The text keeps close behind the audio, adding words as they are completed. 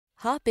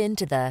Hop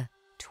into the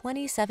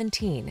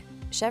 2017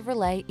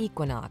 Chevrolet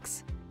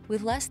Equinox.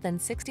 With less than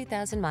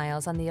 60,000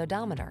 miles on the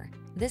odometer,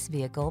 this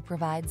vehicle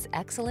provides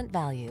excellent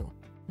value.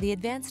 The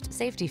advanced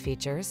safety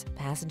features,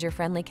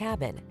 passenger-friendly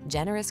cabin,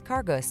 generous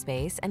cargo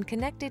space, and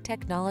connected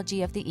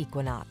technology of the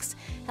Equinox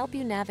help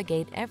you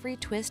navigate every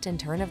twist and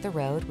turn of the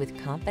road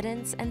with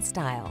confidence and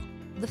style.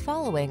 The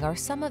following are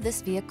some of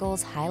this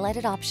vehicle's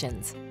highlighted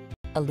options: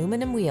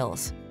 aluminum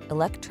wheels,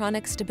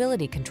 electronic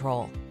stability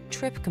control,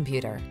 trip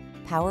computer,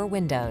 power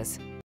windows,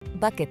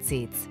 bucket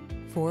seats,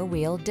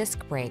 four-wheel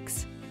disc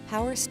brakes,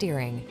 power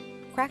steering.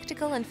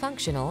 Practical and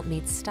functional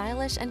meets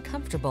stylish and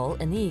comfortable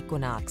in the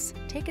Equinox.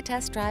 Take a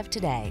test drive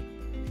today.